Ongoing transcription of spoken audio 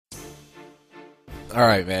All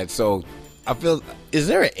right, man. So I feel, is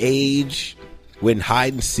there an age when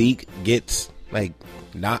hide and seek gets like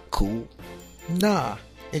not cool? Nah,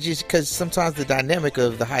 it's just because sometimes the dynamic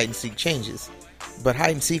of the hide and seek changes, but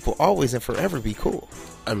hide and seek will always and forever be cool.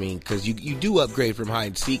 I mean, because you do upgrade from hide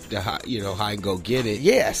and seek to hide and go get it.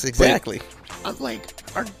 Yes, exactly. But I'm like,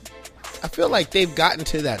 I feel like they've gotten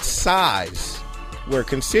to that size where,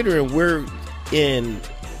 considering we're in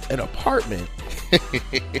an apartment,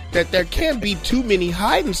 that there can't be too many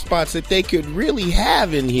hiding spots that they could really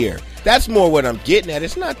have in here. That's more what I'm getting at.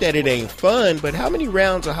 It's not that it ain't fun, but how many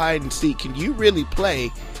rounds of hide and seek can you really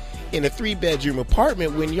play in a 3-bedroom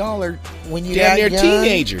apartment when y'all are damn near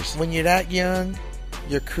teenagers? When you're that young,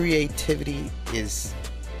 your creativity is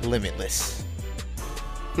limitless.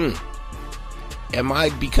 Am I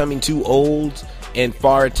becoming too old and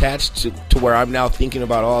far attached to where I'm now thinking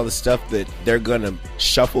about all the stuff that they're going to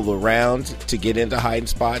shuffle around to get into hiding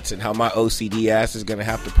spots, and how my OCD ass is going to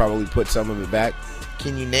have to probably put some of it back?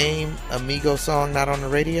 Can you name a Migos song not on the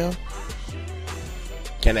radio?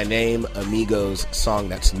 Can I name a Migos song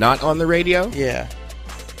that's not on the radio? Yeah.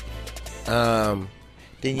 Then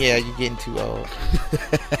yeah, you're getting too old.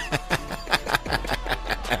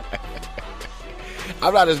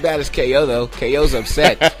 I'm not as bad as KO though. KO's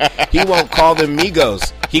upset. He won't call them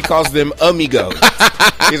Migos. He calls them amigos.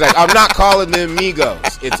 He's like, I'm not calling them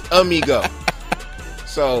Migos. It's amigo.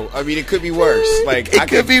 So I mean, it could be worse. Like it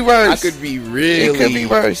could be worse. I could be really. It could be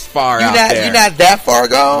worse. Far out there. You're not that far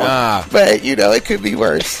gone. Nah. But it could be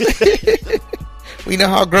worse. We know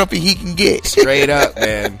how grumpy he can get. Straight up,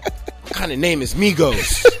 man. What kind of name is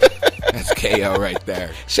Migos? That's KO right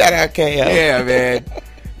there. Shout out KO. Yeah, man.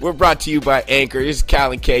 We're brought to you by Anchor. This is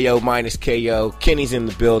Cal and KO minus KO. Kenny's in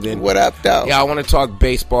the building. What up, though? Yeah, I want to talk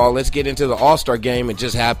baseball. Let's get into the All-Star game. It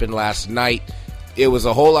just happened last night. It was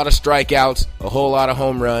a whole lot of strikeouts, a whole lot of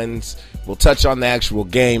home runs. We'll touch on the actual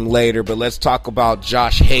game later, but let's talk about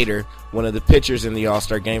Josh Hader, one of the pitchers in the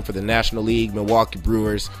All-Star game for the National League Milwaukee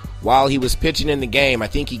Brewers. While he was pitching in the game, I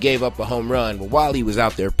think he gave up a home run, but while he was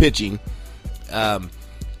out there pitching,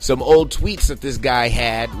 some old tweets that this guy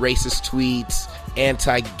had, racist tweets,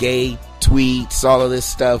 anti-gay tweets, all of this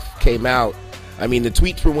stuff came out. I mean, the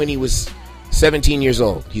tweets were when he was 17 years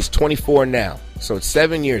old. He's 24 now, so it's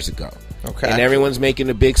 7 years ago. Okay. And everyone's making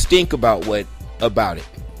a big stink about it.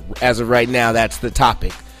 As of right now, that's the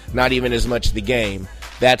topic. Not even as much the game.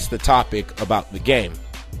 That's the topic about the game.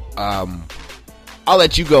 I'll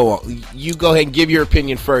let you go. You go ahead and give your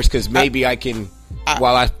opinion first, because maybe I can,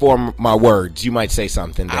 while I form my words, you might say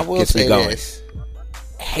something that gets me going. This.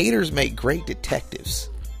 Haters make great detectives.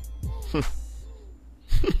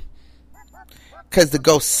 Because to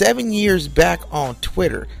go 7 years back on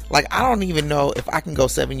Twitter, like, I don't even know if I can go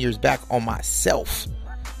 7 years back on myself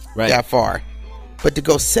that far. But to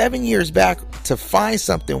go 7 years back to find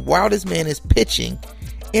something while this man is pitching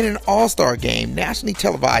in an all-star game, nationally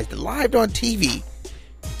televised, live on TV,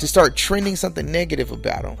 to start trending something negative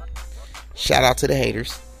about him. Shout out to the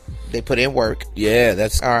haters. They put in work. Yeah,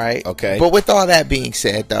 that's all right. Okay. But with all that being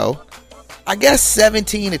said, though, I guess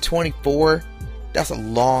 17 to 24, that's a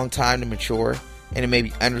long time to mature and to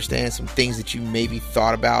maybe understand some things that you maybe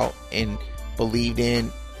thought about and believed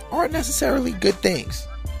in aren't necessarily good things.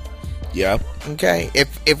 Yeah. Okay.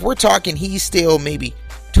 If we're talking he's still maybe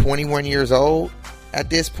 21 years old at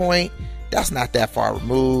this point, that's not that far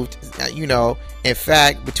removed. In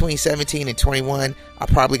fact, between 17 and 21, I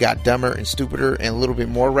probably got dumber and stupider and a little bit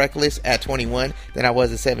more reckless at 21 than I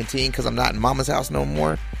was at 17, because I'm not in mama's house no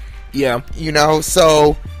more. Yeah.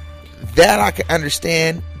 So that I can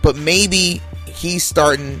understand, but maybe he's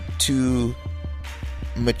starting to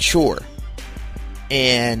mature.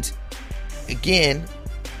 And again,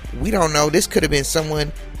 we don't know. This could have been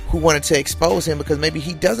someone who wanted to expose him because maybe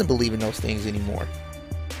he doesn't believe in those things anymore.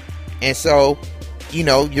 And so,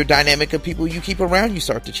 your dynamic of people you keep around you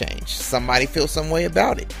start to change. Somebody feels some way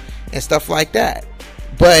about it and stuff like that.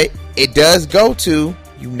 But it does go to,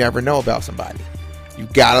 you never know about somebody. You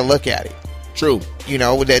got to look at it. True.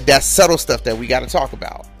 That's subtle stuff that we got to talk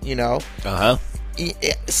about, Uh-huh.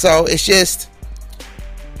 So it's just,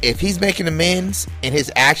 if he's making amends and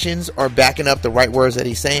his actions are backing up the right words that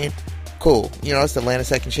he's saying, cool. It's Atlanta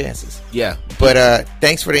second chances. Yeah. But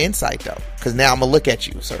thanks for the insight, though, because now I'm going to look at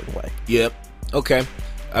you a certain way. Yep. Okay.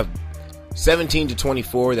 17 to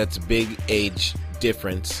 24, that's a big age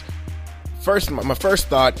difference. My first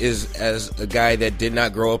thought is, as a guy that did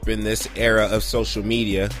not grow up in this era of social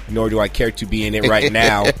media, nor do I care to be in it right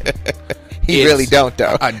now. You really don't,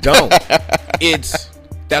 though. I don't.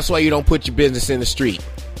 That's why you don't put your business in the street.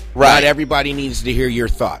 Right. Not everybody needs to hear your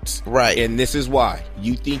thoughts. Right. And this is why.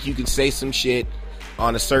 You think you can say some shit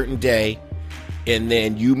on a certain day and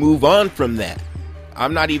then you move on from that.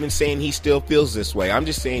 I'm not even saying he still feels this way. I'm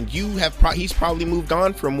just saying he's probably moved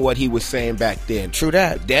on from what he was saying back then. True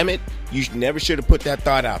that. But damn it, you never should have put that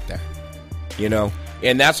thought out there. You know,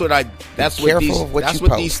 and that's what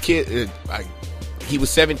these kids. He was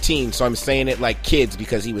 17, so I'm saying it like kids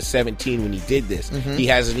because he was 17 when he did this. Mm-hmm. He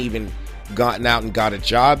hasn't even gotten out and got a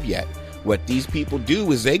job yet. What these people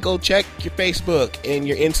do is they go check your Facebook and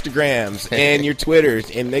your Instagrams and your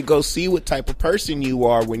Twitters, and they go see what type of person you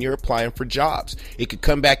are when you're applying for jobs. It could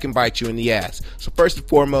come back and bite you in the ass. So first and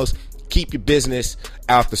foremost, keep your business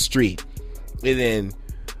out the street. And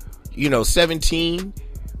then, 17,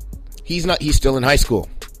 he's still in high school.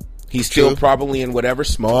 He's still probably in whatever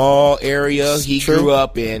small area he grew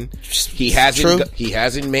up in. He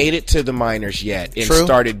hasn't made it to the minors yet and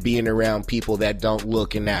started being around people that don't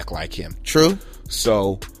look and act like him. True.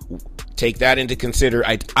 So take that into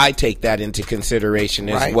I take that into consideration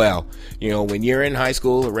as well. When you're in high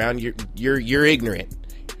school, around you're ignorant.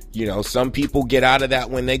 Some people get out of that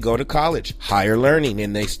when they go to college, higher learning,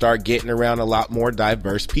 and they start getting around a lot more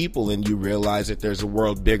diverse people, and you realize that there's a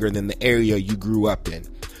world bigger than the area you grew up in.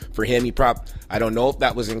 For him, I don't know if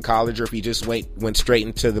that was in college or if he just went straight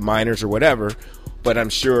into the minors or whatever, but I'm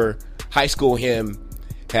sure high school him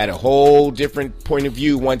had a whole different point of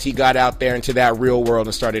view once he got out there into that real world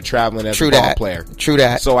and started traveling as a ball player. True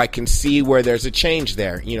that. So I can see where there's a change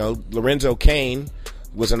there. Lorenzo Cain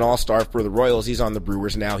was an all-star for the Royals. He's on the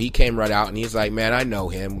Brewers now. He came right out and he's like, man, I know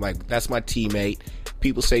him. Like, that's my teammate.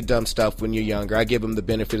 People say dumb stuff when you're younger. I give him the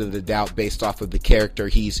benefit of the doubt based off of the character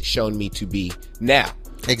he's shown me to be now.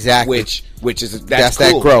 Exactly. Which is that's cool.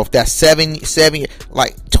 That growth. That's 7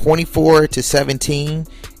 like 24 to 17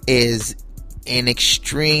 is an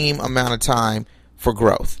extreme amount of time for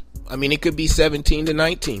growth. I mean, it could be 17 to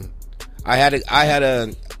 19. I had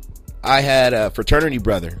a fraternity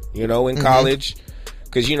brother, in college,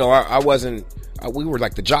 because I wasn't. We were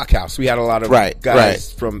like the jock house. We had a lot of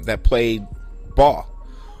guys from that played ball.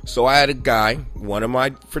 So I had a guy, one of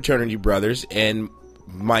my fraternity brothers, and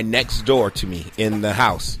my next door to me in the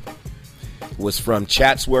house was from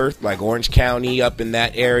Chatsworth, like Orange County, up in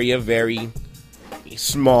that area, very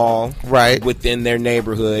small, within their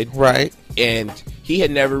neighborhood, and he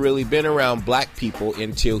had never really been around black people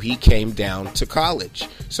until he came down to college.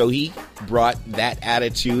 So he brought that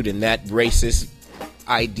attitude and that racist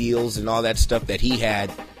ideals and all that stuff that he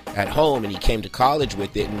had at home, and he came to college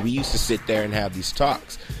with it, and we used to sit there and have these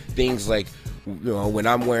talks. Things like, when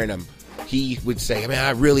I'm wearing them, he would say, man,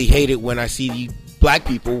 I really hate it when I see you black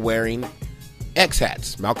people wearing X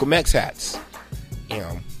hats, Malcolm X hats.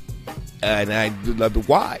 And I love it.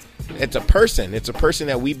 Why? It's a person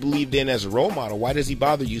that we believed in as a role model. Why does he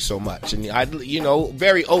bother you so much? And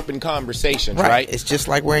very open conversations, right? It's just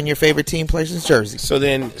like wearing your favorite team player's jersey. So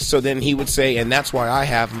then he would say, and that's why I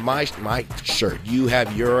have my shirt. You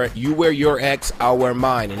wear your X, I'll wear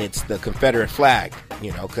mine, and it's the Confederate flag,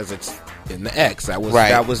 because it's in the X. That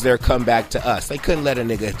was their comeback to us. They couldn't let a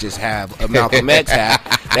nigga just have a Malcolm X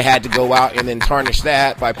hat. They had to go out and then tarnish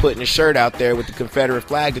that by putting a shirt out there with the Confederate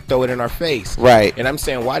flag to throw it in our face. Right. And I'm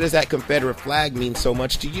saying, why does that Confederate flag mean so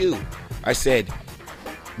much to you? I said,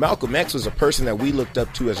 Malcolm X was a person that we looked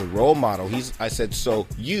up to as a role model. I said, so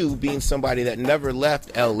you being somebody that never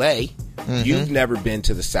left L.A., you've never been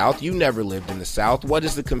to the South, you never lived in the South, what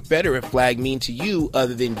does the Confederate flag mean to you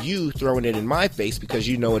other than you throwing it in my face because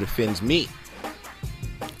you know it offends me?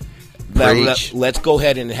 Let's go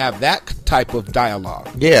ahead and have that type of dialogue.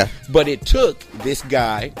 Yeah. But it took this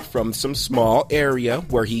guy from some small area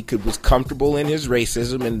where he was comfortable in his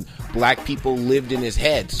racism, and black people lived in his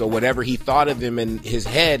head. So whatever he thought of them in his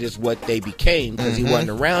head is what they became, because he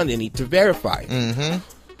wasn't around any to verify it.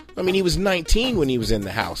 I mean, he was 19 when he was in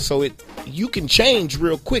the house. So you can change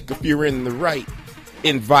real quick if you're in the right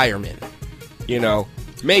environment.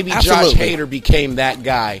 Maybe Absolutely. Josh Hader became that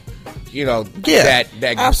guy. That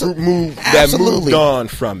moved on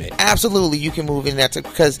from it. Absolutely, you can move in that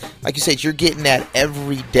because, like you said, you're getting that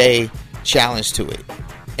everyday challenge to it,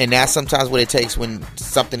 and that's sometimes what it takes when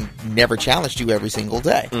something never challenged you every single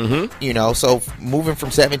day. So moving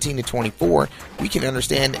from 17 to 24, we can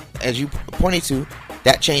understand, as you pointed to,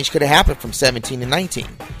 that change could have happened from 17 to 19,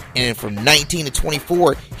 and from 19 to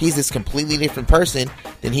 24, he's this completely different person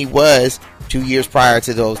than he was 2 years prior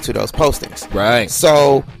to those postings. Right.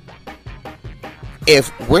 So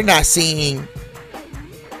if we're not seeing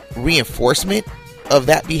reinforcement of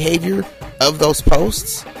that behavior, of those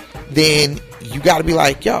posts, then you got to be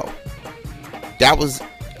like, yo, that was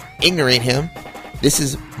ignorant him. This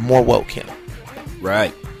is more woke him.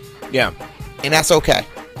 Right. Yeah. And that's okay.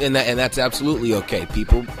 And that's absolutely okay.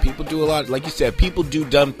 People do a lot, like you said, people do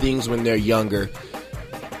dumb things when they're younger.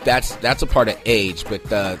 That's a part of age, but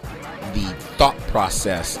the thought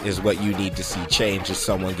process is what you need to see change as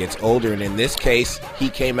someone gets older. And in this case, he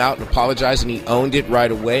came out and apologized, and he owned it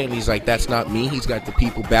right away. And he's like, that's not me. He's got the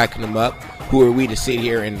people backing him up. Who are we to sit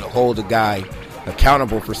here and hold a guy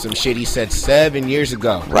accountable for some shit he said 7 years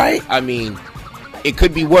ago? Right. I mean, it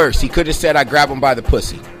could be worse. He could have said, I grab him by the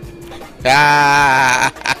pussy.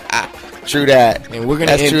 True that. And we're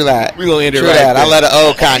gonna That's true that. We're gonna end it true right that. there. I let it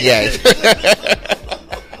old Kanye.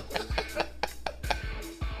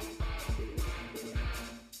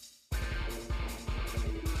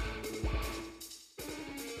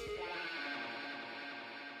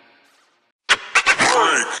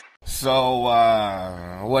 So,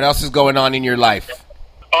 what else is going on in your life?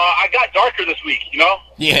 I got darker this week, you know?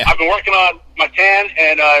 Yeah. I've been working on my tan,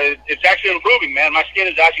 and it's actually improving, man. My skin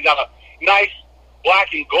has actually got a nice black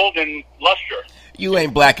and golden luster. You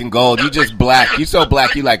ain't black and gold. You just black. You so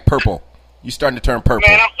black, you like purple. You starting to turn purple.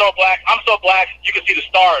 Man, I'm so black, you can see the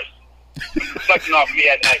stars reflecting off me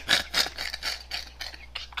at night.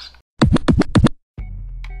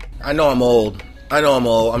 I know I'm old.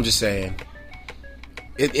 I'm just saying.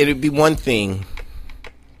 It'd be one thing.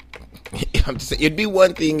 It'd be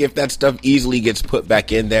one thing if that stuff easily gets put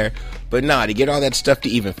back in there, but nah, to get all that stuff to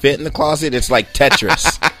even fit in the closet, it's like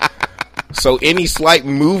Tetris. So any slight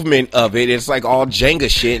movement of it, it's like all Jenga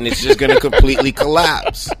shit, and it's just gonna completely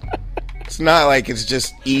collapse. It's not like it's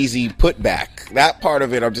just easy put back. That part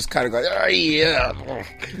of it, I'm just kind of going, oh yeah.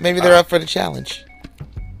 Maybe they're up for the challenge.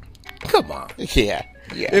 Come on. Yeah.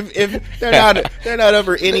 If they're not up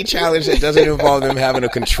for any challenge that doesn't involve them having a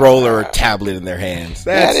controller or tablet in their hands.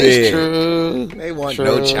 That's That is it. true. They want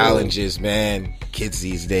no challenges, man. Kids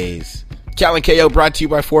these days. Cal and KO brought to you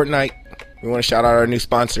by Fortnite. We want to shout out our new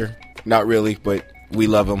sponsor. Not really, but we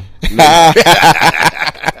love them.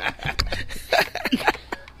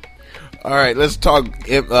 All right, let's talk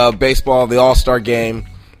baseball, the All-Star game.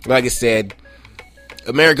 Like I said,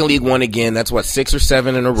 American League won again. That's what, 6 or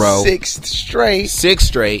 7 in a row. 6 straight. 6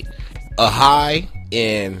 straight. A high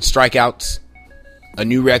in strikeouts. A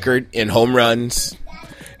new record in home runs.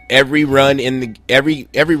 Every run every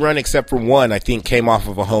run except for one, I think, came off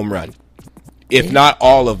of a home run. If not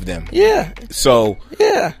all of them. Yeah. So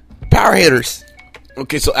yeah. Power hitters.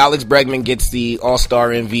 Okay, so Alex Bregman gets the All-Star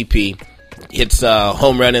MVP. Hits a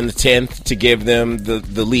home run in the 10th to give them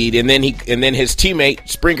the lead, and then his teammate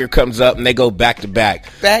Springer comes up and they go back to back.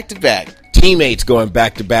 Teammates going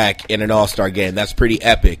back to back in an All-Star game. That's pretty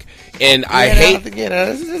epic. And I hate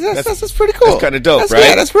that's pretty cool. That's kind of dope, right?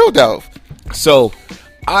 Yeah, that's real dope. So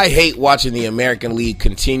I hate watching the American League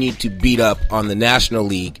continue to beat up on the National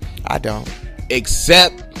League. I don't.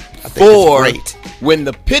 Except for when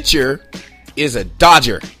the pitcher is a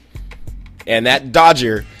Dodger. And that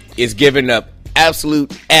Dodger is giving up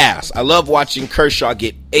absolute ass. I love watching Kershaw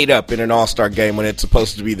get ate up in an All-Star game when it's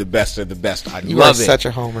supposed to be the best of the best. You love are it. Such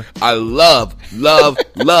a homer. I love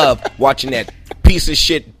watching that piece of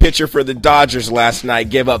shit pitcher for the Dodgers last night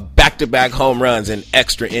give up back-to-back home runs in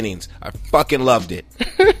extra innings. I fucking loved it.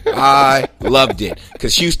 I loved it.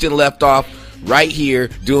 Because Houston left off right here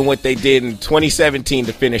doing what they did in 2017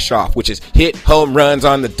 to finish off, which is hit home runs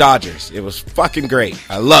on the Dodgers. It was fucking great.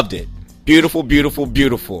 I loved it. Beautiful, beautiful,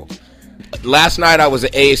 beautiful. Last night I was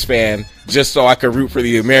an A's fan just so I could root for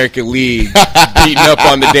the American League beating up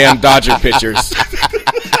on the damn Dodger pitchers.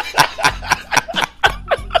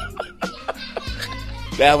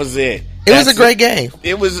 That was it. It was a great game.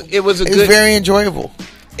 It was very enjoyable.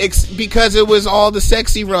 Because it was all the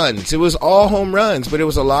sexy runs. It was all home runs, but it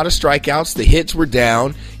was a lot of strikeouts. The hits were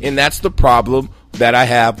down, and that's the problem that I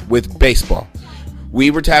have with baseball. We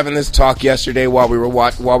were having this talk yesterday while we were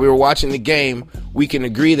watching the game. We can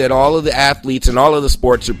agree that all of the athletes and all of the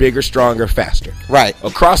sports are bigger, stronger, faster. Right.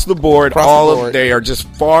 Across the board, they are just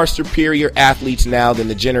far superior athletes now than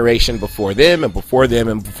the generation before them and before them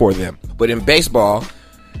and before them. But in baseball,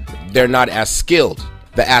 they're not as skilled.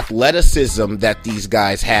 The athleticism that these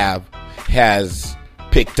guys have has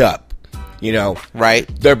picked up. You know, right?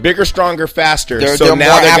 They're bigger, stronger, faster. They're more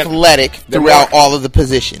athletic throughout all of the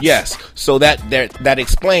positions. Yes, so that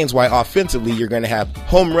explains why offensively you're going to have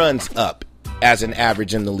home runs up as an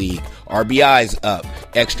average in the league, RBIs up,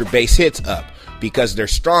 extra base hits up, because they're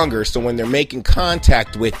stronger. So when they're making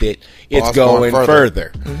contact with it, it's going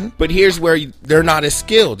further. Mm-hmm. But here's where they're not as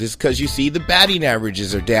skilled, is because you see the batting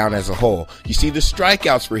averages are down as a whole. You see the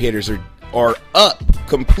strikeouts for hitters are up,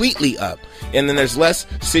 completely up. And then there's less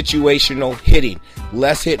situational hitting,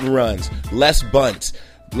 less hit and runs, less bunts,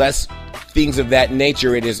 less things of that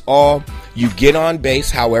nature. It is all You get on base,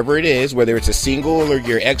 however it is, whether it's a single or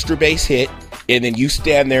your extra base hit, and then you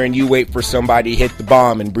stand there and you wait for somebody to hit the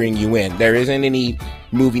bomb and bring you in. There isn't any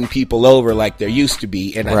moving people over like there used to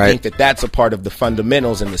be, and I think that that's a part of the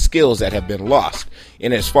fundamentals and the skills that have been lost.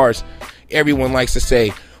 And as far as everyone likes to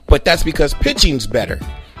say, but that's because pitching's better.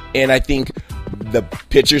 And I think the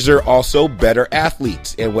pitchers are also better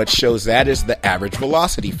athletes, and what shows that is the average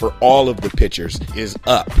velocity for all of the pitchers is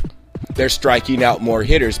up. They're striking out more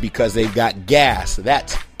hitters because they've got gas.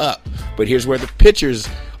 That's up. But here's where the pitchers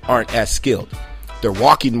aren't as skilled. They're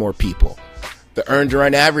walking more people. The earned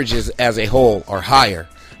run averages as a whole are higher.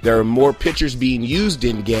 There are more pitchers being used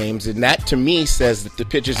in games, and that to me says that the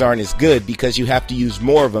pitchers aren't as good because you have to use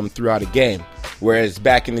more of them throughout a game. Whereas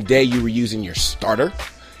back in the day, you were using your starter,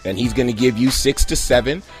 and he's going to give you 6 to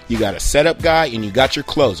 7. You got a setup guy, and you got your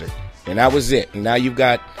closer. And that was it. And now you've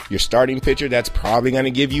got your starting pitcher that's probably going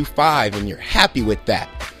to give you 5, and you're happy with that.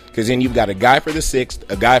 Because then you've got a guy for the 6th,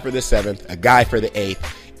 a guy for the 7th, a guy for the 8th,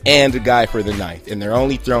 and a guy for the 9th. And they're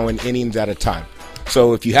only throwing innings at a time.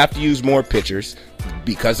 So if you have to use more pitchers,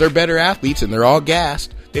 because they're better athletes and they're all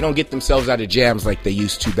gassed, they don't get themselves out of jams like they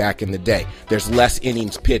used to back in the day. There's less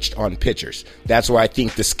innings pitched on pitchers. That's why I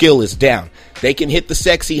think the skill is down. They can hit the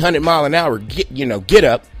sexy 100-mile-an-hour get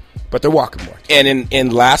up, but they're walking more. And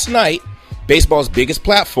in last night, baseball's biggest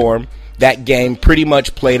platform, that game pretty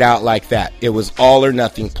much played out like that. It was all or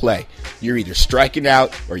nothing play. You're either striking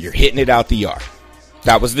out or you're hitting it out the yard.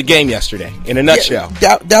 That was the game yesterday, in a nutshell.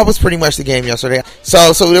 Yeah, that was pretty much the game yesterday.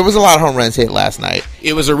 So there was a lot of home runs hit last night.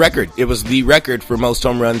 It was a record. It was the record for most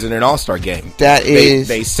home runs in an All-Star game.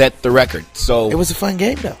 They set the record. So it was a fun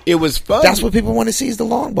game, though. It was fun. That's what people want to see is the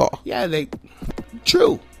long ball. Yeah,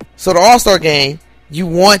 true. So the All-Star game, you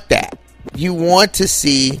want that. You want to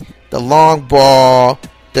see the long ball,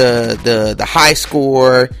 the high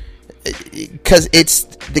score, because it's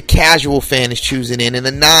the casual fan is choosing in, and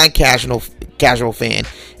the non-casual fan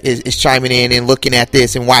is chiming in and looking at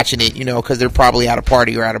this and watching it, because they're probably at a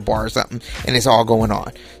party or at a bar or something, and it's all going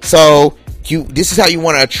on. So this is how you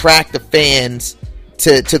want to attract the fans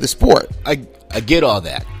to the sport. I get all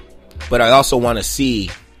that, but I also want to see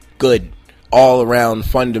good all-around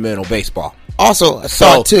fundamental baseball. Also,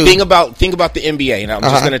 think about the NBA, and I'm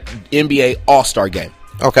just going to NBA All-Star game.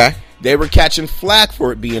 Okay. They were catching flack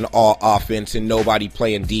for it being all offense and nobody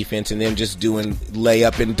playing defense and them just doing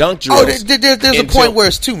layup and dunk drills. Oh, there's a point where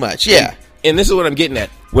it's too much, yeah. And this is what I'm getting at.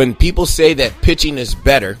 When people say that pitching is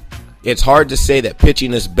better, it's hard to say that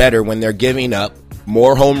pitching is better when they're giving up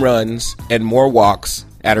more home runs and more walks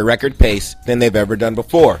at a record pace than they've ever done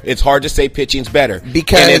before. It's hard to say pitching's better.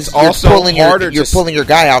 Because it's also you're pulling your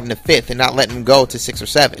guy out in the 5th and not letting him go to 6 or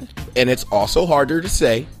 7. And it's also harder to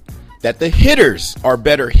say that the hitters are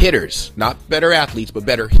better hitters, not better athletes, but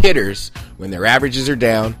better hitters when their averages are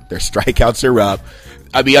down, their strikeouts are up.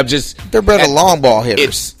 I mean, they're better long ball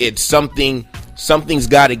hitters. It's something's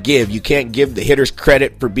got to give. You can't give the hitters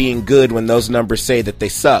credit for being good when those numbers say that they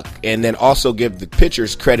suck, and then also give the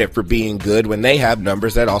pitchers credit for being good when they have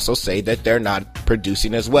numbers that also say that they're not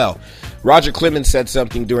producing as well. Roger Clemens said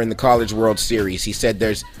something during the College World Series. He said,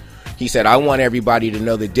 I want everybody to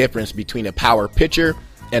know the difference between a power pitcher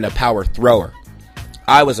and a power thrower.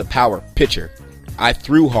 I was a power pitcher. I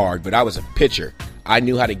threw hard, but I was a pitcher. I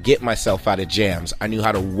knew how to get myself out of jams. I knew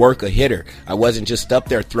how to work a hitter. I wasn't just up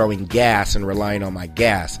there throwing gas and relying on my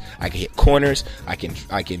gas. I can hit corners. I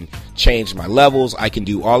can change my levels. I can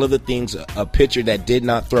do all of the things a pitcher that did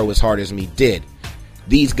not throw as hard as me did.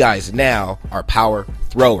 These guys now are power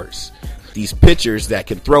throwers. These pitchers that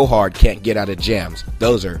can throw hard can't get out of jams.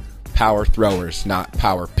 Those are power throwers, not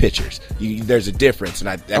power pitchers. There's a difference,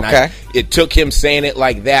 and it took him saying it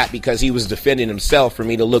like that because he was defending himself for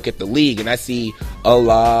me to look at the league, and I see a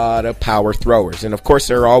lot of power throwers, and of course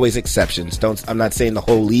there are always exceptions. I'm not saying the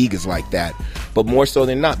whole league is like that, but more so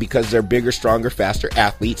than not because they're bigger, stronger, faster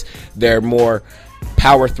athletes. They're more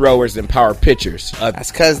power throwers than power pitchers.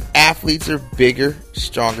 That's because athletes are bigger,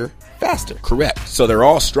 stronger, faster. Correct. So they're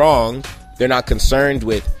all strong. They're not concerned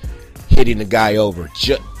with hitting the guy over.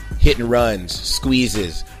 Hitting runs,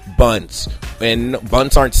 squeezes, bunts, and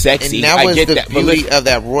bunts aren't sexy. And that was the beauty of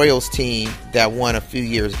that Royals team that won a few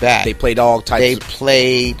years back. They played all types. They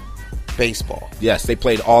played baseball. Yes, they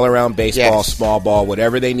played all around baseball, small ball,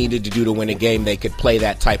 whatever they needed to do to win a game. They could play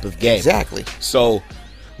that type of game. Exactly. So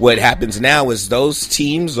what happens now is those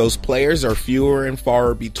teams, those players are fewer and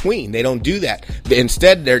far between. They don't do that.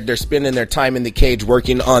 Instead, they're spending their time in the cage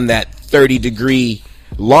working on that 30-degree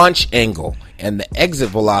launch angle and the exit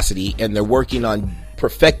velocity, and they're working on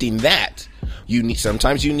perfecting that.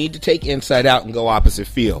 Sometimes you need to take inside out and go opposite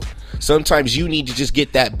field. Sometimes you need to just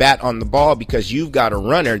get that bat on the ball because you've got a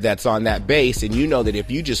runner that's on that base, and you know that if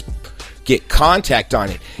you just get contact on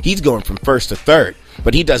it, he's going from first to third.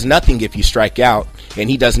 But he does nothing if you strike out, and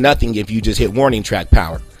he does nothing if you just hit warning track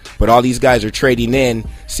power. But all these guys are trading in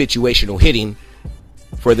situational hitting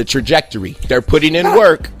for the trajectory. They're putting in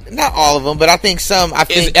work. Not all of them, but I think some. I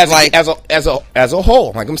think as a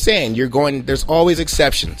whole, like I'm saying, there's always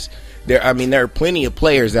exceptions. There are plenty of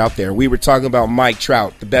players out there. We were talking about Mike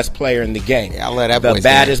Trout, the best player in the game. Yeah, I'll let that the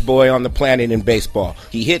baddest boy on the planet in baseball.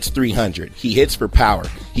 He hits 300. He hits for power.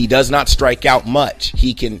 He does not strike out much.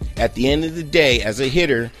 He can, at the end of the day, as a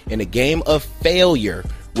hitter, in a game of failure,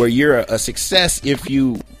 where you're a success if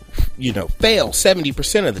you fail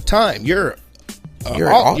 70% of the time, you're a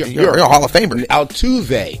Hall of Famer.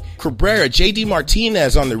 Altuve, Cabrera, J.D.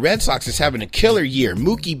 Martinez on the Red Sox is having a killer year.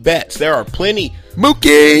 Mookie Betts. There are plenty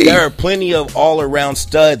of all-around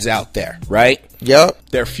studs out there, right? Yep.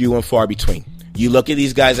 They're few and far between. You look at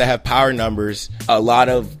these guys that have power numbers, a lot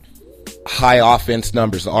of high offense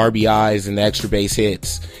numbers, the RBIs and the extra base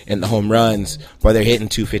hits and the home runs, but they're hitting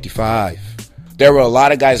 255. There were a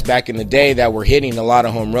lot of guys back in the day that were hitting a lot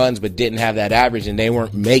of home runs but didn't have that average, and they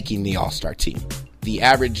weren't making the All-Star team. The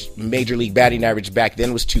average Major League batting average back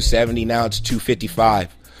then was 270. Now it's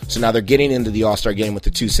 255. So now they're getting into the All-Star game with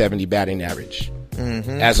the 270 batting average,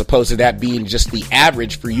 as opposed to that being just the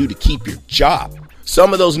average for you to keep your job.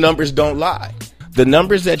 Some of those numbers don't lie. The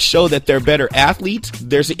numbers that show that they're better athletes,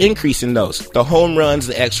 there's an increase in those. The home runs,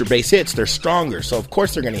 the extra base hits, they're stronger. So, of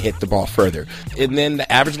course, they're going to hit the ball further. And then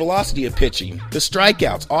the average velocity of pitching, the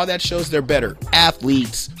strikeouts, all that shows they're better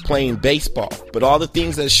athletes playing baseball. But all the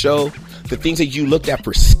things that show, the things that you looked at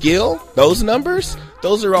for skill, those numbers,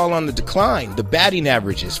 those are all on the decline. The batting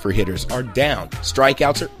averages for hitters are down.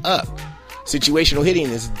 Strikeouts are up. Situational hitting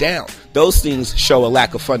is down. Those things show a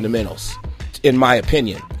lack of fundamentals, in my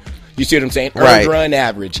opinion. You see what I'm saying? Right. Earned run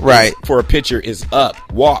average for a pitcher is up.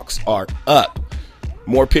 Walks are up.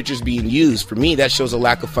 More pitchers being used. For me, that shows a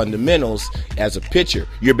lack of fundamentals as a pitcher.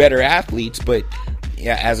 You're better athletes, but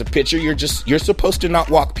as a pitcher, you're supposed to not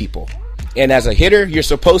walk people. And as a hitter, you're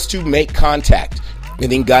supposed to make contact. I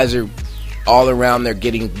think guys are all around, they're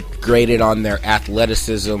getting graded on their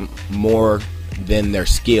athleticism more than their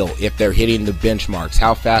skill. If they're hitting the benchmarks,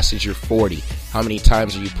 how fast is your 40? How many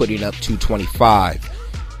times are you putting up 225?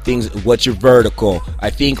 What's your vertical? I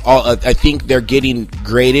think they're getting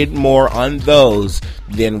graded more on those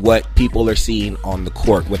than what people are seeing on the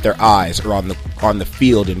court with their eyes or on the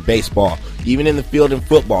field in baseball. Even in the field in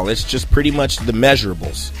football, it's just pretty much the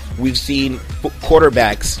measurables. We've seen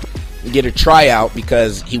quarterbacks get a tryout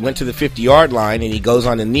because he went to the 50-yard line and he goes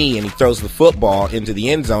on a knee and he throws the football into the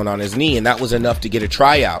end zone on his knee, and that was enough to get a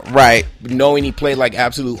tryout. Right. Knowing he played like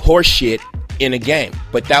absolute horse shit in a game,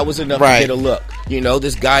 but that was enough to get a look.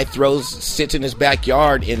 This guy sits in his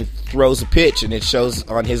backyard and throws a pitch, and it shows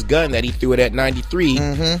on his gun that he threw it at 93.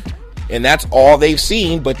 And that's all they've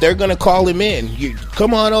seen, but they're going to call him in. You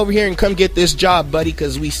come on over here and come get this job, buddy,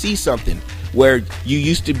 because we see something where you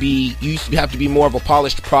used to have to be more of a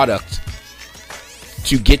polished product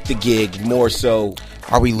to get the gig more so.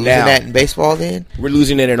 Are we losing that in baseball then? We're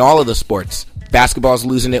losing it in all of the sports. Basketball's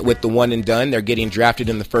losing it with the one and done. They're getting drafted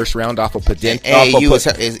in the first round off of potential,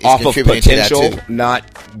 not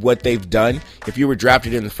what they've done. If you were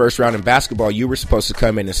drafted in the first round in basketball, you were supposed to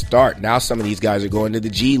come in and start. Now some of these guys are going to the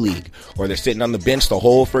G League, or they're sitting on the bench the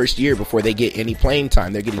whole first year before they get any playing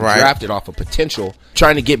time. They're getting drafted off of potential.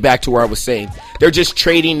 Trying to get back to where I was saying, they're just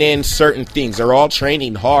trading in certain things. They're all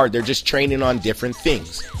training hard. They're just training on different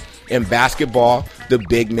things. In basketball, the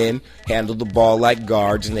big men handle the ball like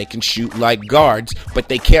guards and they can shoot like guards, but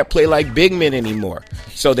they can't play like big men anymore.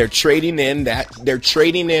 So they're trading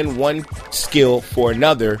in one skill for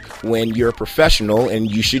another when you're a professional, and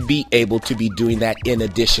you should be able to be doing that in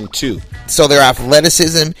addition to. So their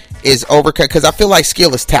athleticism is overcut, because I feel like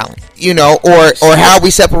skill is talent, or how are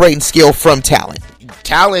we separating skill from talent?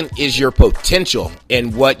 Talent is your potential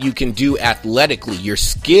and what you can do athletically. Your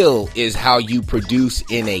skill is how you produce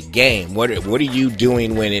in a game. What are you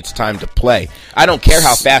doing when it's time to play? I don't care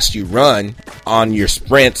how fast you run on your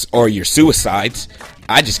sprints or your suicides.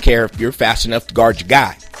 I just care if you're fast enough to guard your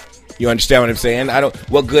guy. You understand what I'm saying?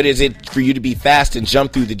 What good is it for you to be fast and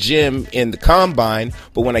jump through the gym in the combine,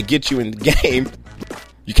 but when I get you in the game,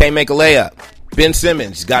 you can't make a layup? Ben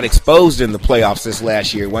Simmons got exposed in the playoffs this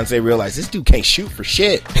last year once they realized this dude can't shoot for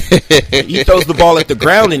shit. He throws the ball at the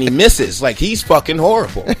ground and he misses. Like, he's fucking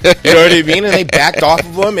horrible. You know what I mean? And they backed off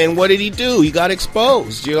of him, and what did he do? He got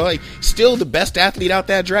exposed. Still the best athlete out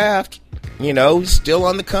that draft. Still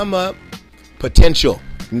on the come up. Potential.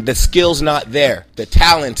 The skill's not there. The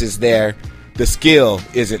talent is there. the skill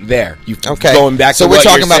isn't there. You Okay. going back so to we're what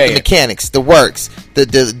talking you're about saying. the mechanics, the works,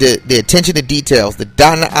 the attention to details, the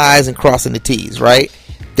dotting the I's and crossing the T's, right?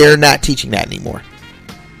 They're not teaching that anymore.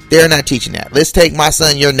 They're not teaching that. Let's take my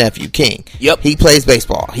son, your nephew, King. Yep. He plays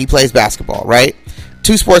baseball. He plays basketball, right?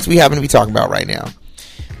 Two sports we happen to be talking about right now.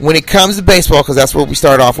 When it comes to baseball, because that's what we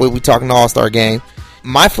start off with, we talking the All-Star game,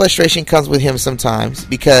 my frustration comes with him sometimes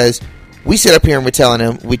because we sit up here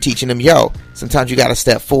and we're teaching him, yo, sometimes you got to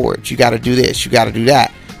step forward. You got to do this. You got to do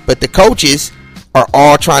that. But the coaches are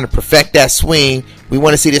all trying to perfect that swing. We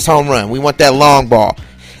want to see this home run. We want that long ball.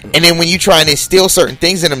 And then when you try and instill certain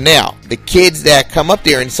things in them now, the kids that come up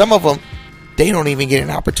there, and some of them, they don't even get an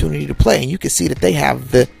opportunity to play. And you can see that they have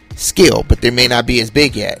the skill, but they may not be as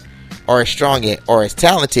big yet, or as strong yet, or as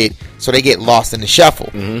talented, so they get lost in the shuffle.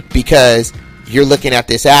 Because you're looking at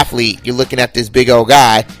this athlete, you're looking at this big old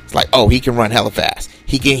guy, it's like, oh, he can run hella fast.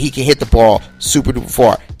 He can hit the ball super duper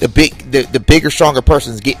far. The bigger, stronger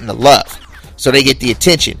person's getting the love. So they get the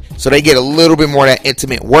attention. So they get a little bit more of that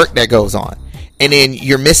intimate work that goes on. And then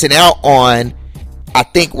you're missing out on, I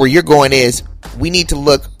think where you're going is, we need to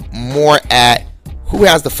look more at who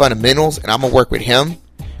has the fundamentals, and I'm going to work with him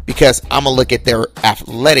because I'm going to look at their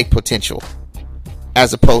athletic potential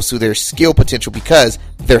as opposed to their skill potential because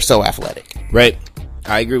they're so athletic. Right.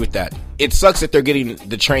 I agree with that. It sucks that they're getting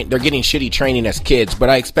they're getting shitty training as kids, but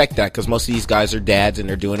I expect that because most of these guys are dads and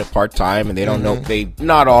they're doing it part-time and they don't know,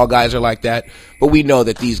 not all guys are like that, but we know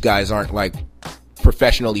that these guys aren't like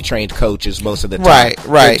professionally trained coaches most of the time.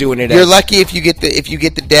 Right. They're doing it. You're lucky if you get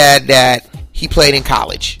the dad that he played in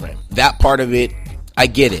college. Right. That part of it, I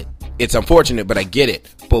get it. It's unfortunate, but I get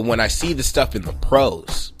it. But when I see the stuff in the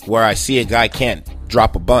pros, where I see a guy can't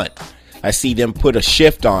drop a bunt, I see them put a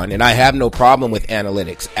shift on, and I have no problem with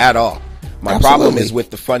analytics at all. My problem is with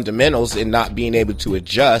the fundamentals and not being able to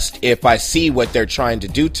adjust. If I see what they're trying to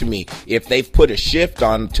do to me, if they've put a shift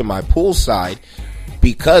on to my pool side,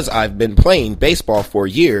 because I've been playing baseball for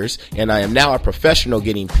years and I am now a professional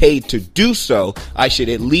getting paid to do so, I should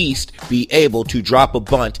at least be able to drop a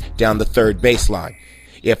bunt down the third baseline.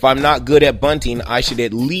 If I'm not good at bunting, I should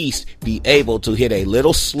at least be able to hit a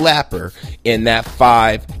little slapper in that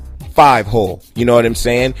five hole. You know what I'm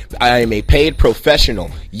saying? I am a paid professional.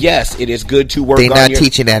 Yes, it is good to work on They're not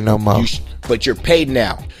teaching that no more. But you're paid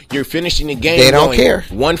now. You're finishing the game. They don't care.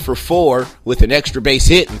 1 for 4 with an extra base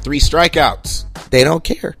hit and 3 strikeouts. They don't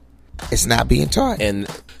care. It's not being taught. And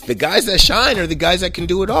the guys that shine are the guys that can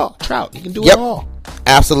do it all. Trout, he can do it all.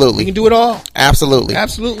 Absolutely. He can do it all. Absolutely.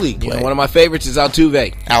 You know, one of my favorites is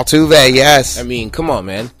Altuve. Altuve, yes. I mean, come on,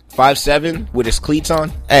 man. 5'7" with his cleats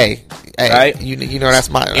on. Hey, right? You know that's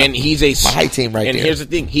my and he's a my height team right and there. here's the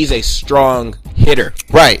thing: he's a strong hitter,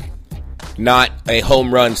 right? Not a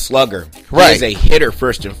home run slugger. Right. He's a hitter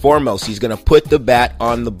first and foremost. He's going to put the bat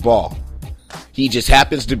on the ball. He just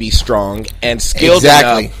happens to be strong and skilled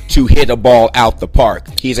enough to hit a ball out the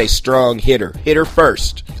park. He's a strong hitter. Hitter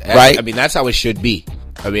first. Right. I mean, that's how it should be.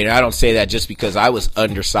 I mean, I don't say that just because I was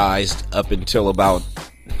undersized up until about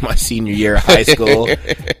my senior year of high school,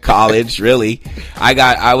 college, really.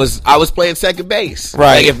 I was playing second base.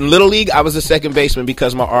 Right. Like if in Little League, I was a second baseman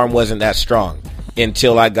because my arm wasn't that strong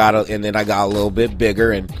until I got a little bit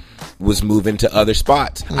bigger and was moving to other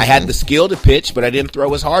spots. I had the skill to pitch, but I didn't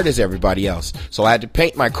throw as hard as everybody else. So I had to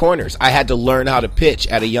paint my corners. I had to learn how to pitch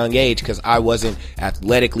at a young age because I wasn't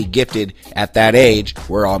athletically gifted at that age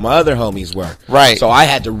where all my other homies were. Right. So I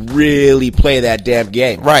had to really play that damn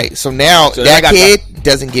game. Right. So now that kid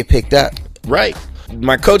doesn't get picked up. Right.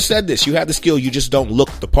 My coach said this. You have the skill, you just don't look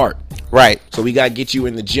the part. Right. So we got to get you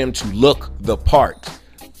in the gym to look the part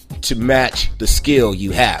to match the skill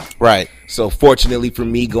you have. Right. So fortunately for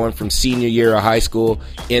me, going from senior year of high school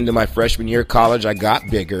into my freshman year of college, I got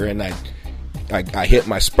bigger and I hit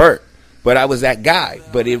my spurt. But I was that guy.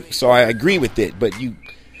 So I agree with it. But you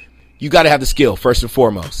got to have the skill first and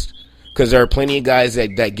foremost, because there are plenty of guys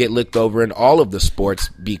that get looked over in all of the sports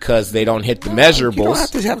because they don't hit the measurables. You don't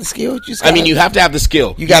have to have the skill. You have to have the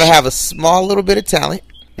skill. You got to have a small little bit of talent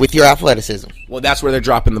with your athleticism. Well, that's where they're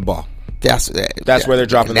dropping the ball. That's where they're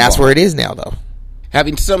dropping the ball. That's where it is now, though.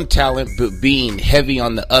 Having some talent but being heavy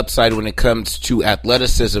on the upside when it comes to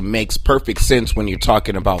athleticism makes perfect sense when you're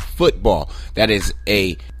talking about football. That is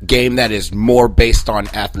a game that is more based on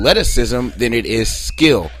athleticism than it is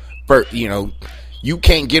skill. You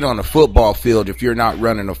can't get on a football field if you're not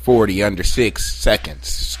running a 40 under 6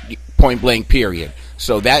 seconds, point blank, period.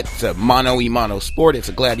 So that's a mano-a-mano sport. It's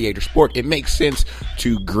a gladiator sport. It makes sense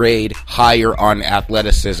to grade higher on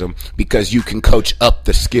athleticism because you can coach up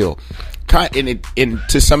the skill. and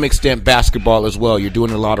to some extent basketball as well. You're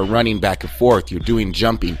doing a lot of running back and forth. You're doing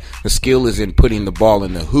jumping. The skill is in putting the ball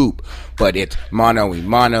in the hoop, but it's mano a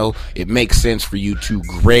mano. It makes sense for you to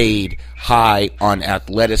grade high on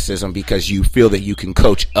athleticism because you feel that you can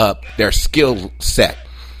coach up their skill set.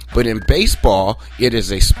 But in baseball, it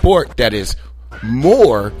is a sport that is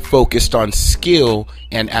more focused on skill,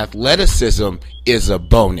 and athleticism is a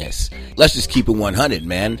bonus. Let's just keep it 100,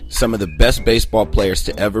 man. Some of the best baseball players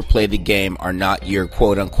to ever play the game are not your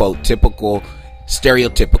quote-unquote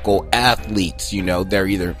stereotypical athletes. You know, they're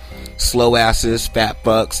either slow asses, fat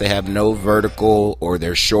fucks, they have no vertical, or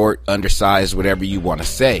they're short, undersized, whatever you want to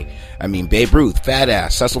say. I mean, Babe Ruth, fat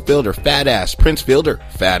ass. Cecil Fielder, fat ass. Prince Fielder,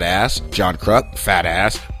 fat ass. John Kruk, fat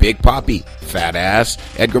ass. Big Papi, fat ass.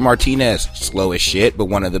 Edgar Martinez, slow as shit, but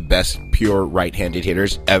one of the best pure right-handed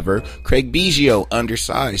hitters ever. Craig Biggio,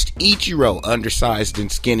 undersized. Ichiro, undersized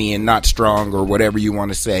and skinny and not strong, or whatever you want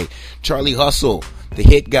to say. Charlie Hustle, the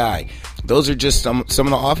hit guy. Those are just some of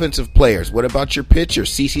the offensive players. What about your pitcher?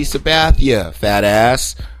 CC Sabathia, fat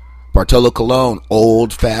ass. Bartolo Colon,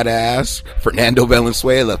 old fat ass. Fernando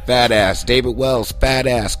Valenzuela, fat ass. David Wells, fat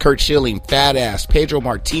ass. Curt Schilling, fat ass. Pedro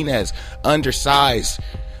Martinez, undersized.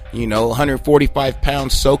 145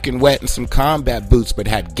 pounds, soaking wet in some combat boots, but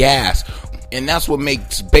had gas. And that's what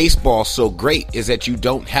makes baseball so great, is that you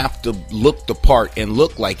don't have to look the part and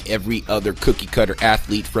look like every other cookie cutter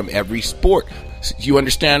athlete from every sport. You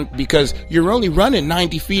understand? Because you're only running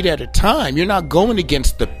 90 feet at a time. You're not going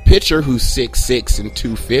against the pitcher who's 6'6" and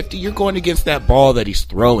 250. You're going against that ball that he's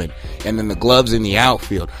throwing, and then the gloves in the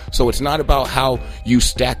outfield. So it's not about how you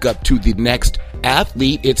stack up to the next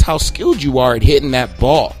athlete. It's how skilled you are at hitting that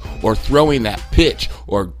ball or throwing that pitch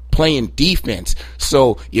or playing defense.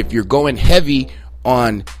 So if you're going heavy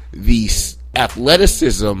on the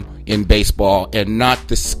athleticism in baseball and not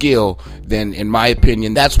the skill, then in my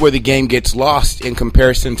opinion, that's where the game gets lost in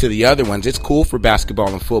comparison to the other ones. It's cool for basketball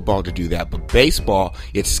and football to do that, but baseball,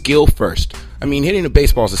 it's skill first. I mean, hitting a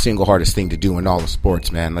baseball is the single hardest thing to do in all the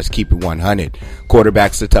sports, man. Let's keep it 100.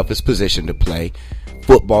 Quarterback's the toughest position to play.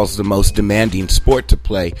 Football's the most demanding sport to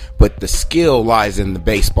play, but the skill lies in the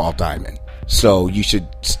baseball diamond. So you should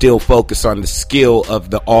still focus on the skill of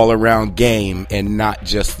the all-around game and not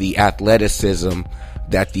just the athleticism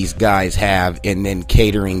that these guys have and then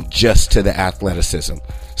catering just to the athleticism.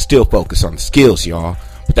 Still focus on the skills, y'all.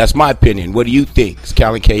 But that's my opinion. What do you think? It's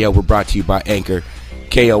Cal and KO. We're brought to you by Anchor.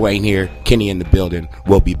 KO ain't here. Kenny in the building.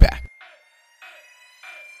 We'll be back.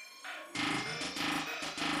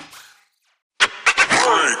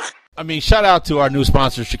 I mean, shout out to our new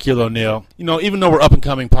sponsor, Shaquille O'Neal. Even though we're up and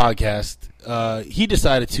coming podcast, he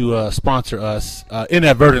decided to sponsor us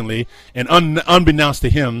inadvertently and unbeknownst to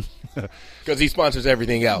him. Because he sponsors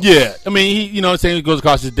everything else. Yeah. I mean, he goes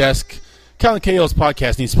across his desk. Cal and KO's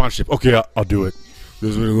podcast needs sponsorship. Okay, I'll do it.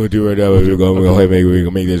 This is what we're going to do right now. We're going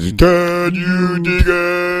to make this. Can you dig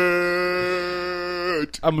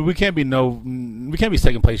it? I mean, we can't be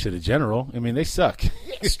second place to the General. I mean, they suck.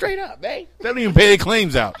 Straight up, man. They don't even pay their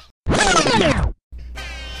claims out.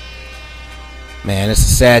 Man, it's a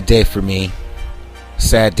sad day for me.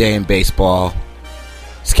 Sad day in baseball.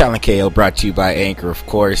 It's Cal and KO, brought to you by Anchor, of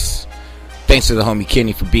course. Thanks to the homie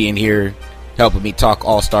Kenny for being here, helping me talk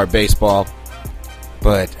all-star baseball.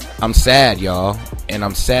 But I'm sad, y'all. And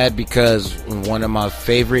I'm sad because one of my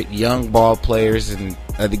favorite young ball players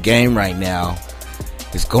of the game right now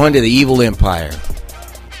is going to the evil empire.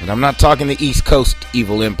 And I'm not talking the East Coast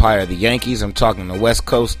evil empire, the Yankees. I'm talking the West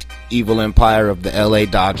Coast evil empire of the LA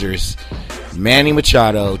Dodgers. Manny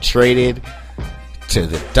Machado traded to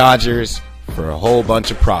the Dodgers for a whole bunch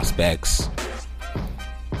of prospects.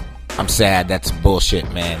 I'm sad. That's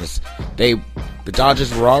bullshit, man. The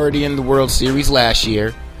Dodgers were already in the World Series last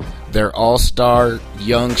year. Their all-star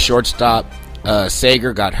young shortstop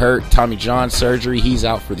Sager got hurt. Tommy John surgery. He's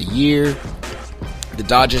out for the year. The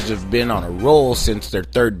Dodgers have been on a roll since their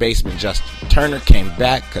third baseman Justin Turner came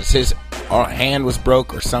back because his hand was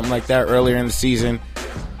broke or something like that earlier in the season.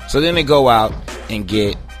 So then they go out and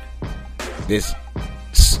get this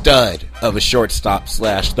stud of a shortstop /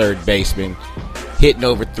 third baseman, hitting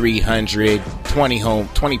over 300,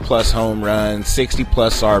 20 plus home runs, 60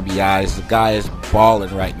 plus RBIs. The guy is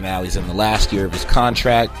balling right now. He's in the last year of his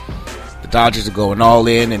contract. The Dodgers are going all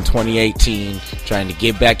in 2018, trying to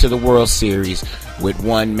get back to the World Series with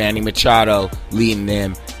one Manny Machado leading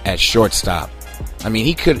them at shortstop. I mean,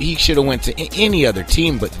 he should have went to any other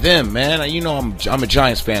team but them, man. I'm a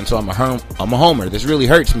Giants fan, so I'm a homer. This really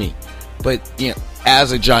hurts me. But,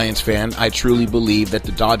 as a Giants fan, I truly believe that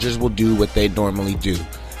the Dodgers will do what they normally do.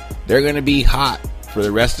 They're going to be hot for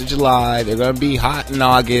the rest of July. They're going to be hot in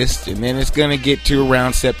August, and then it's going to get to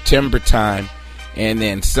around September time. And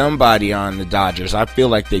then somebody on the Dodgers, I feel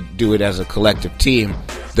like they do it as a collective team,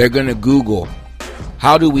 they're going to Google,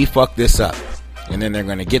 how do we fuck this up? And then they're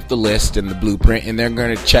going to get the list and the blueprint, and they're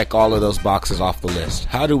going to check all of those boxes off the list.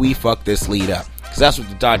 How do we fuck this lead up? Because that's what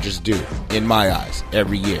the Dodgers do, in my eyes,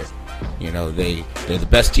 every year. You know, they're the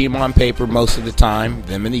best team on paper most of the time.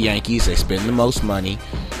 Them and the Yankees, they spend the most money.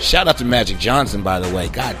 Shout out to Magic Johnson, by the way.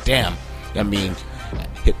 God damn. I mean,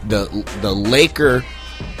 the Laker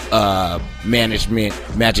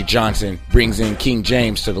management, Magic Johnson, brings in King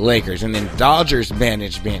James to the Lakers. And then Dodgers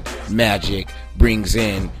management, Magic, brings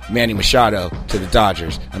in Manny Machado to the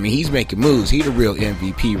Dodgers. I mean, he's making moves. He's the real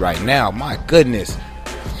MVP right now. My goodness.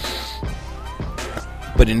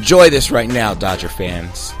 But enjoy this right now, Dodger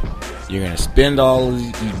fans. You're going to spend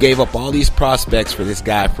you gave up all these prospects for this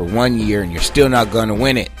guy for 1 year, and you're still not going to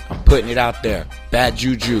win it. I'm putting it out there. Bad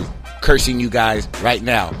juju. Cursing you guys right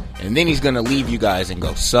now. And then he's going to leave you guys and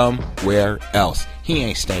go somewhere else. He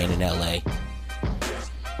ain't staying in L.A.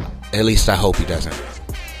 At least I hope he doesn't.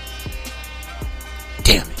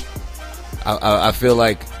 Damn it. I feel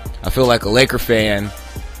like a Laker fan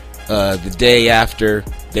the day after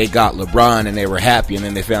they got LeBron and they were happy, and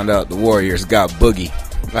then they found out the Warriors got Boogie.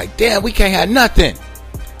 Like, damn, we can't have nothing.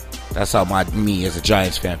 That's how me as a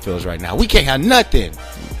Giants fan feels right now. We can't have nothing.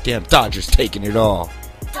 Damn, Dodgers taking it all.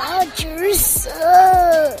 Dodgers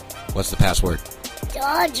suck. What's the password?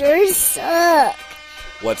 Dodgers suck.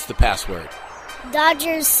 What's the password?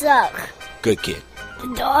 Dodgers suck. Good kid.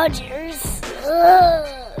 Dodgers suck.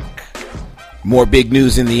 More big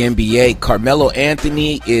news in the NBA. Carmelo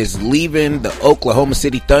Anthony is leaving the Oklahoma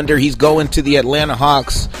City Thunder. He's going to the Atlanta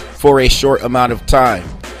Hawks for a short amount of time.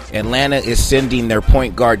 Atlanta is sending their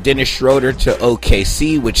point guard Dennis Schroeder to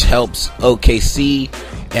OKC, which helps OKC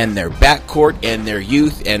and their backcourt and their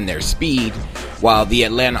youth and their speed, while the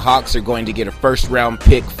Atlanta Hawks are going to get a first-round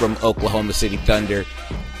pick from Oklahoma City Thunder.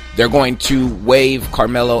 They're going to waive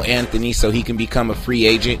Carmelo Anthony so he can become a free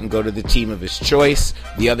agent and go to the team of his choice.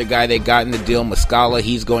 The other guy they got in the deal, Muscala,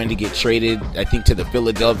 he's going to get traded, I think, to the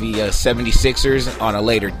Philadelphia 76ers on a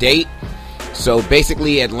later date. So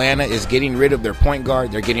basically, Atlanta is getting rid of their point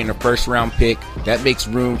guard. They're getting a first-round pick. That makes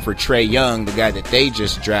room for Trae Young, the guy that they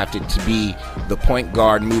just drafted, to be the point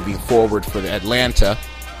guard moving forward for Atlanta.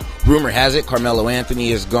 Rumor has it Carmelo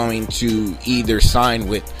Anthony is going to either sign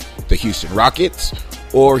with the Houston Rockets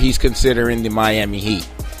or he's considering the Miami Heat.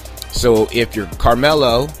 So if you're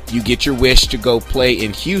Carmelo, you get your wish to go play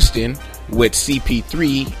in Houston with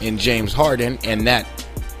CP3 and James Harden and that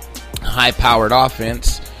high-powered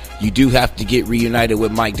offense. You do have to get reunited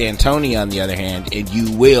with Mike D'Antoni on the other hand, and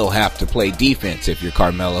you will have to play defense if you're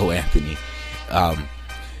Carmelo Anthony.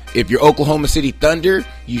 If you're Oklahoma City Thunder,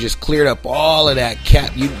 you just cleared up all of that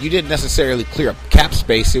cap. You didn't necessarily clear up cap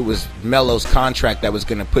space. It was Melo's contract that was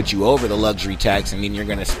going to put you over the luxury tax, and then you're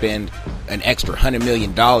going to spend an extra $100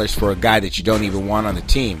 million for a guy that you don't even want on the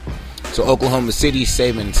team. So Oklahoma City's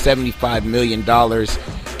saving $75 million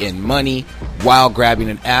in money while grabbing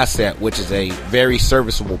an asset, which is a very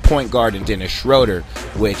serviceable point guard in Dennis Schroeder,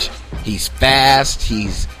 which he's fast,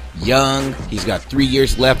 he's young, he's got 3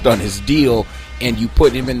 years left on his deal, and you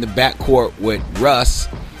put him in the backcourt with Russ,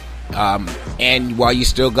 and while you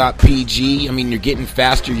still got PG, I mean, you're getting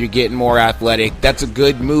faster, you're getting more athletic. That's a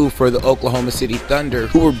good move for the Oklahoma City Thunder,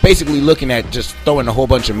 who were basically looking at just throwing a whole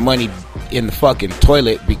bunch of money in the fucking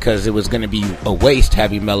toilet because it was going to be a waste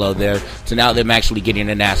having Melo there. So now they're actually getting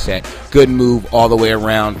an asset. Good move all the way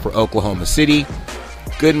around for Oklahoma City.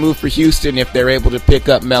 Good move for Houston if they're able to pick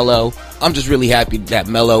up Melo. I'm just really happy that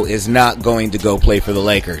Melo is not going to go play for the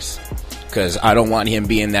Lakers, because I don't want him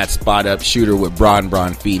being that spot-up shooter with Bron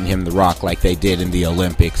feeding him the rock like they did in the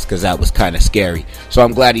Olympics, because that was kind of scary. So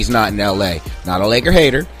I'm glad he's not in L.A. Not a Laker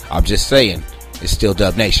hater. I'm just saying, it's still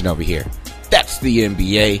Dub Nation over here. That's the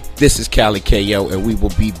NBA. This is Cali KO, and we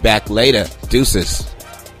will be back later. Deuces.